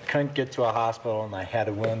situation, I couldn't get to a hospital and I had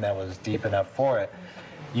a wound that was deep enough for it,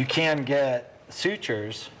 you can get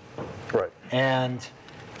sutures. Right. And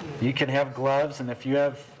you can have gloves, and if you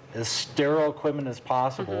have as sterile equipment as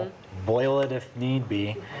possible, boil it if need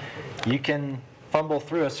be, you can fumble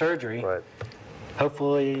through a surgery. Right.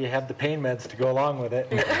 Hopefully you have the pain meds to go along with it.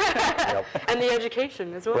 And the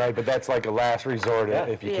education as well. Right, but that's like a last resort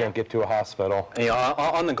if you can't get to a hospital.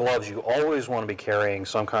 On the gloves, you always want to be carrying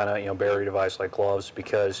some kind of barrier device like gloves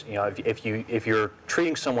because if you're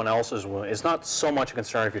treating someone else's wound, it's not so much a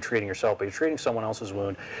concern if you're treating yourself, but you're treating someone else's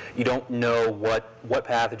wound. You don't know what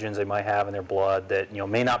pathogens they might have in their blood that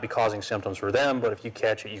may not be causing symptoms for them, but if you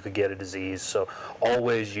catch it, you could get a disease. So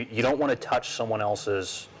always, you don't want to touch someone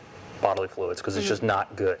else's bodily fluids because it's just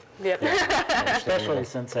not good. Yep. Especially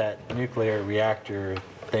since that nuclear reactor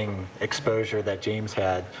thing exposure that James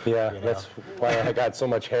had. Yeah, that's why I got so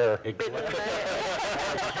much hair. I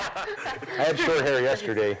had short hair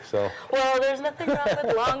yesterday, so. Well, there's nothing wrong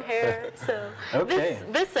with long hair. So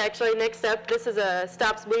this actually, next up, this is a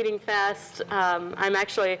Stops Bleeding Fast. I'm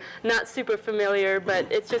actually not super familiar,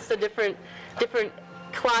 but it's just a different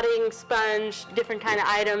clotting sponge, different kind of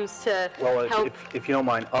items to help. If you don't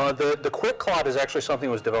mind, the Quick Clot is actually something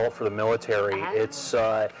that was developed for the military. It's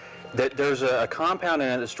there's a compound in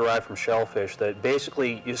it that's derived from shellfish that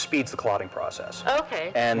basically speeds the clotting process.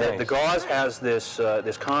 Okay. And the gauze has this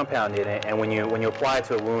compound in it, and when you apply it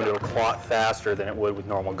to a wound, it'll clot faster than it would with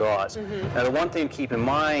normal gauze. Now, the one thing to keep in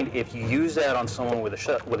mind, if you use that on someone with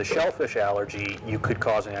a shellfish allergy, you could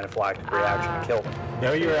cause an anaphylactic reaction and kill them.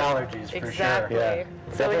 Know your allergies for sure. Yeah.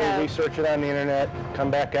 So definitely research it on the internet.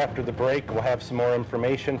 Come back after the break. We'll have some more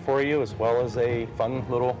information for you as well as a fun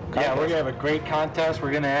little contest. Yeah, we're going to have a great contest.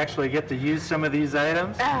 We're going to actually get to use some of these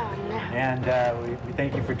items. Oh, no. And we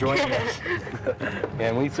thank you for joining us.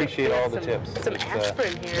 And we appreciate all the tips. Some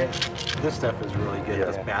aspirin here. This stuff is really good.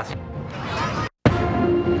 This basket.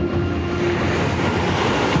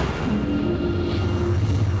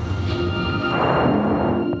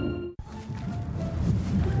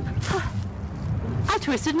 I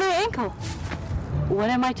twisted my ankle. What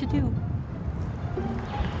am I to do?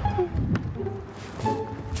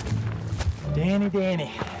 Danny.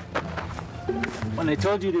 When I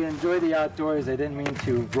told you to enjoy the outdoors, I didn't mean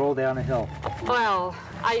to roll down a hill. Well,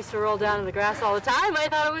 I used to roll down in the grass all the time. I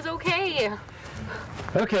thought it was okay.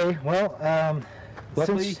 Okay, well,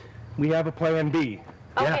 Luckily, we have a plan B.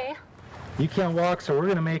 Okay. You can't walk, so we're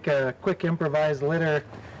going to make a quick improvised litter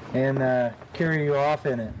and carry you off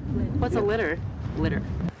in it. What's a litter? Litter.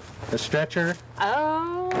 A stretcher.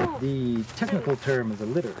 Oh. The technical term is a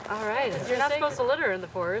litter. All right. You're not supposed to litter in the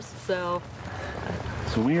forest, so.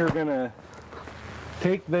 So we are going to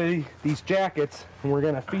take these jackets and we're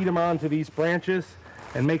going to feed them onto these branches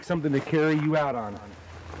and make something to carry you out on.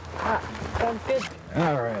 Sounds good.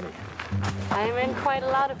 Alrighty. I am in quite a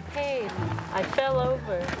lot of pain. I fell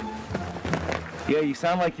over. Yeah, you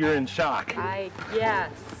sound like you're in shock.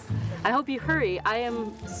 Yes. I hope you hurry. I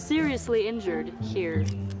am seriously injured here.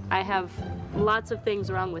 I have lots of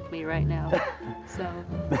things wrong with me right now. So.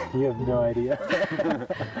 You have no idea.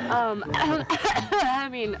 I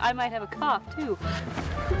mean, I might have a cough too.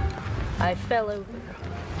 I fell over,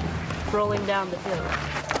 rolling down the hill.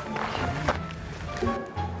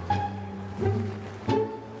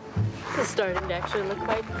 This is starting to actually look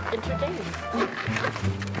quite entertaining.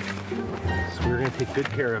 So we're gonna take good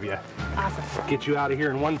care of you. Awesome. Get you out of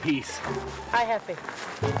here in one piece. I have faith.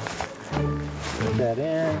 Put that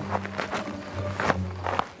in.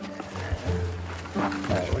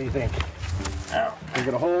 All right, what do you think? You're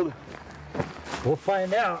gonna hold? We'll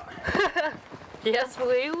find out. Yes,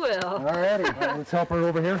 we will. Alrighty, let's help her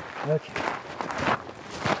over here. Okay.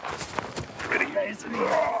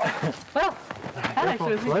 Well, that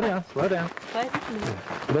actually was Slow down, slow down. quite interesting.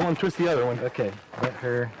 Don't want to twist the other one. Okay, let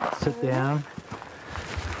her sit down.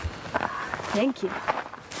 Thank you.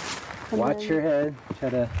 Watch your head. Try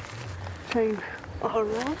to. All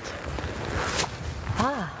right.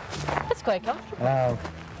 That's quite comfortable.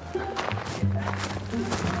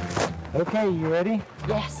 Okay, you ready?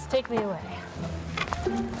 Yes, take me away.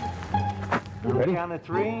 Ready? Count of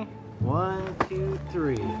 3. 1, 2,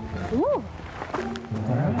 3. Ooh, All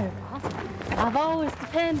right. awesome. I've always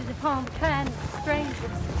depended upon the kindness of strangers.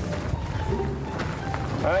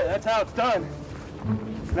 All right, that's how it's done.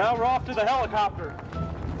 Now we're off to the helicopter.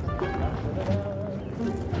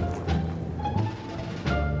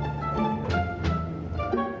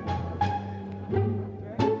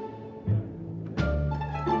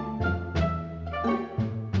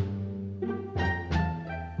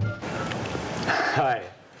 Hi,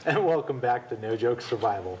 and welcome back to No Joke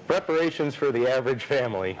Survival. Preparations for the average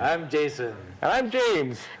family. I'm Jason, And I'm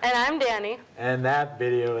James. And I'm Danny. and that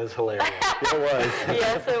video is hilarious. It was.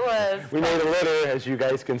 Yes, it was. We made a litter, as you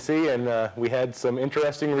guys can see, and we had some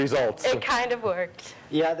interesting results. It kind of worked.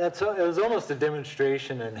 Yeah, it was almost a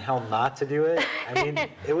demonstration in how not to do it. I mean,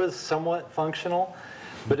 it was somewhat functional,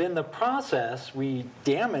 but in the process, we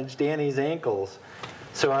damaged Danny's ankles.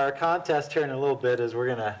 So our contest here in a little bit is we're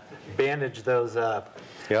gonna bandage those up.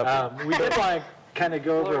 Yep. We did want to kind of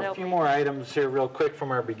go over Lord a help few me. more items here real quick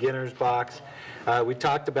from our beginner's box. We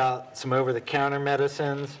talked about some over-the-counter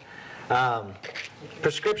medicines.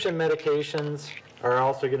 Prescription medications are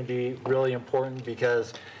also going to be really important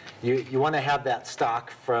because you want to have that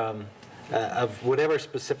stock from of whatever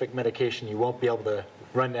specific medication you won't be able to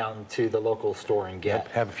run down to the local store and get.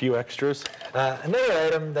 Have a few extras. Another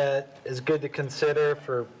item that is good to consider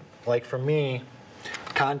for me,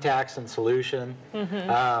 contacts and solution.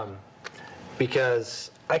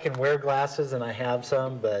 Because I can wear glasses and I have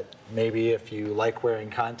some, but maybe if you like wearing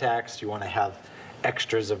contacts, you want to have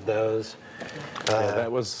extras of those. Yeah,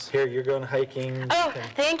 that was. Here, you're going hiking. Oh,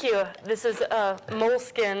 thank you. This is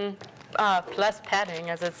moleskin plus padding,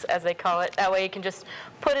 as they call it. That way you can just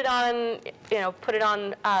put it on,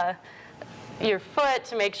 your foot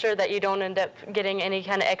to make sure that you don't end up getting any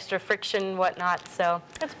kind of extra friction and whatnot. So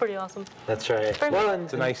that's pretty awesome. That's right. Perfect. Well,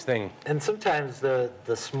 It's a nice thing. and sometimes the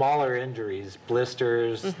smaller injuries,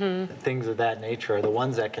 blisters, things of that nature, are the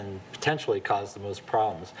ones that can potentially cause the most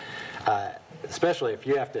problems. Especially if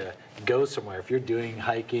you have to go somewhere, if you're doing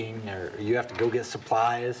hiking or you have to go get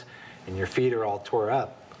supplies and your feet are all tore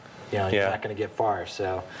up, you're Yeah. not going to get far.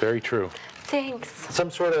 So Very true. Thanks.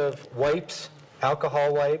 some sort of wipes,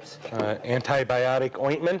 alcohol wipes, Antibiotic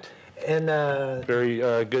ointment. and Very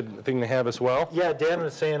good thing to have as well. yeah, Dan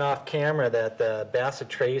was saying off camera that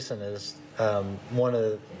bacitracin is one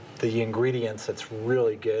of the ingredients that's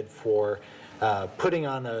really good for putting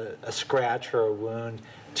on a scratch or a wound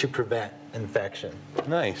to prevent infection.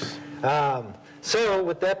 Nice. So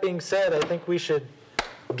with that being said, I think we should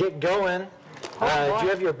get going. Do you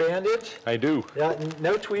have your bandage? I do. Yeah,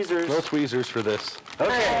 no tweezers. No tweezers for this.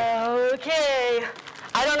 Okay. Okay.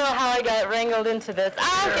 I don't know how I got wrangled into this.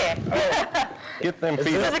 Okay. Get them feet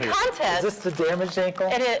This is up a here. contest. Is this the damaged ankle?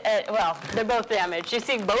 Well, they're both damaged. You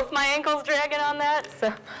see both my ankles dragging on that,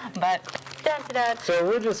 so, but, dun-dun-dun. So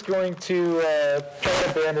we're just going to try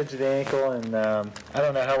to bandage the ankle, and I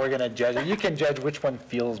don't know how we're going to judge it. You can judge which one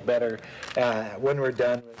feels better when we're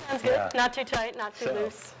done. Sounds good. Not too tight, not too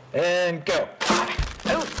loose. And go.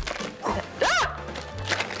 Oh. Ah!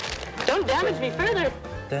 Don't damage me further.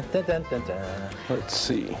 Dun, dun, dun, dun, dun. Let's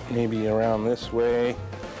see. Maybe around this way.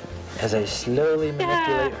 As I slowly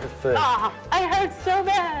manipulate her foot. Ah, I hurt so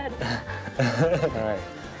bad. All right.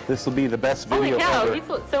 This will be the best Holy video cow, ever. he's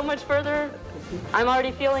so much further I'm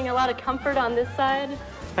already feeling a lot of comfort on this side,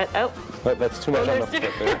 but oh. But that's too much on the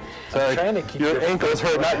foot there. Sorry, trying to keep your ankles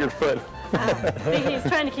hurt, not your foot. See, he's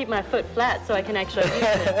trying to keep my foot flat so I can actually use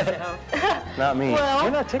it. So. Not me. Well,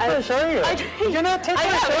 You're not ticklish, are you? You're not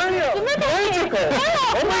ticklish, are you? Very ticklish.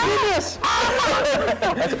 Oh my goodness!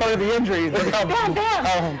 That's part of the injury.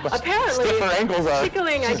 Damn. Apparently, stiff her ankles are.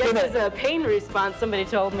 tickling, I guess, is a pain response, somebody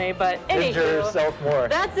told me, but Injure anywho, yourself more.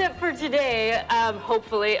 that's it for today,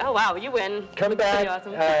 hopefully. Oh, wow, you win. Come Pretty back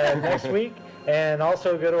awesome. next week, and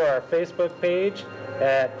also go to our Facebook page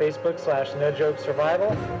at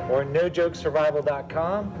Facebook/NoJokeSurvival or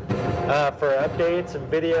NoJokeSurvival.com for updates and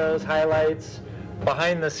videos, highlights,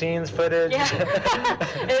 behind-the-scenes footage. Yeah.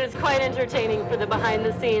 It is quite entertaining for the behind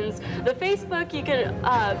the scenes. The Facebook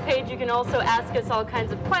page, you can also ask us all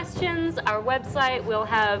kinds of questions. Our website will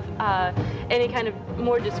have any kind of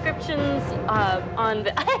more descriptions on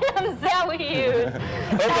the items that we use.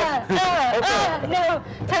 No,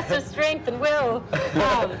 test of strength and will.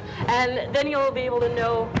 And then you'll be able to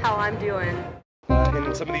know how I'm doing.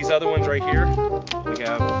 And some of these other ones right here, we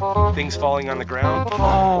have things falling on the ground.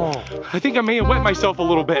 Oh, I think I may have wet myself a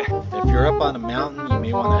little bit. If you're up on a mountain, you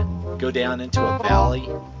may want to go down into a valley,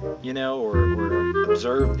 you know, or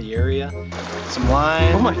observe the area. Some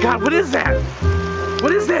lime. Oh my God, what is that?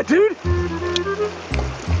 What is that, dude?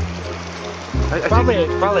 Probably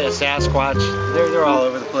a Sasquatch. They're all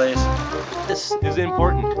over the place. This is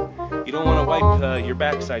important. You don't want to wipe your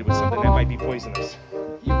backside with something that might be poisonous.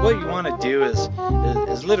 What you want to do is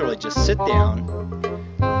literally just sit down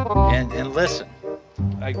and listen.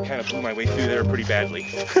 I kind of blew my way through there pretty badly.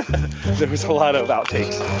 There was a lot of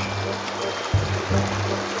outtakes.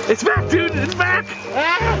 It's back, dude! It's back!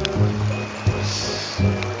 Ah!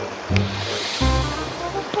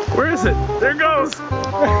 Where is it? There it goes!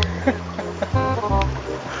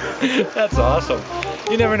 That's awesome.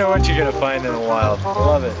 You never know what you're going to find in the wild. I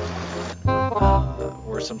love it.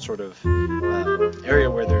 Or some sort of area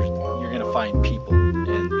where you're going to find people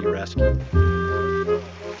and be rescued.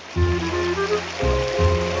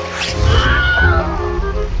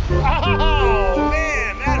 Oh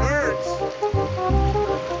man, that hurts!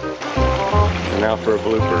 And now for a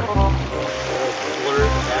blooper. Blur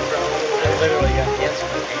in the background. I literally got cancer.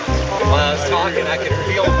 While I was talking, I could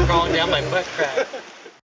feel them crawling down my butt crack.